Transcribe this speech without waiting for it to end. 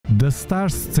The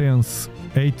StarSense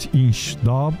 8-inch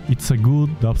Dob, it's a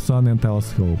good Dobsonian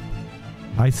telescope.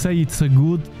 I say it's a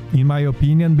good, in my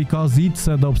opinion, because it's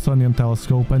a Dobsonian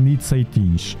telescope and it's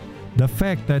 8-inch. The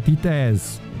fact that it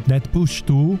has that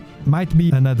push-to might be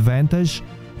an advantage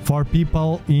for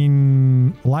people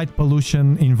in light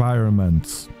pollution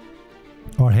environments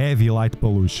or heavy light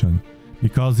pollution,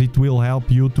 because it will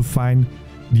help you to find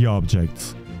the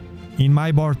objects. In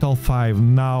my Bortle 5,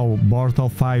 now Bortle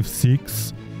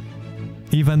 5-6,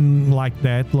 even like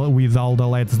that, with all the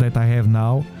LEDs that I have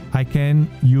now, I can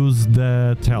use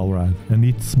the Telrad and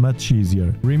it's much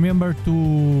easier. Remember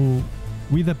to,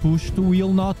 with a push-to,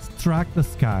 will not track the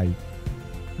sky.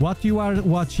 What you are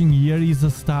watching here is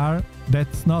a star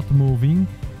that's not moving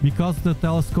because the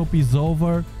telescope is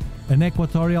over an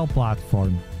equatorial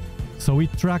platform. So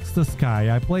it tracks the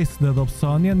sky. I place the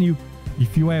Dobsonian.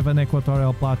 If you have an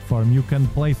equatorial platform, you can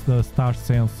place the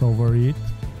StarSense over it.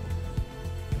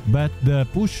 But the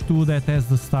push-to that has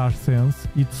the StarSense,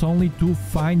 it's only to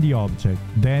find the object.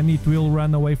 Then it will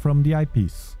run away from the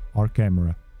eyepiece or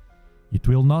camera. It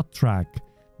will not track.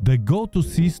 The go-to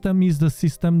system is the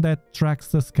system that tracks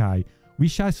the sky,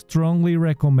 which I strongly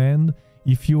recommend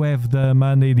if you have the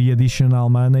money, the additional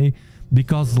money,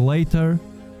 because later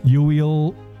you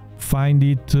will find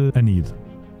it a need.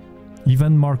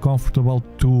 Even more comfortable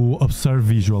to observe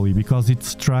visually, because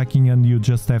it's tracking and you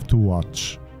just have to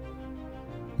watch.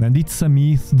 And it's a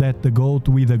myth that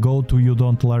with a go-to you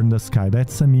don't learn the sky.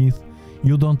 That's a myth.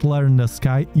 You don't learn the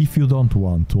sky if you don't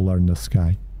want to learn the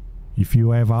sky. If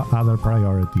you have other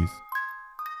priorities.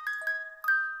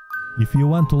 If you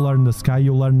want to learn the sky,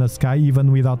 you learn the sky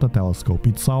even without a telescope.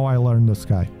 It's how I learn the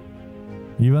sky.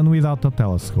 Even without a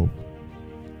telescope.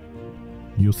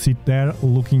 You sit there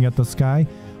looking at the sky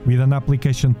with an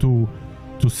application to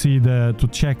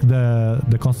check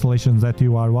the constellations that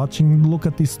you are watching. Look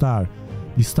at this star.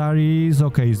 The star is,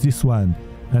 okay, is this one.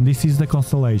 And this is the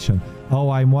constellation. Oh,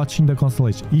 I'm watching the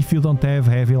constellation. If you don't have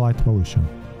heavy light pollution.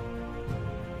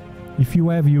 If you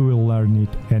have, you will learn it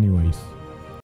anyways.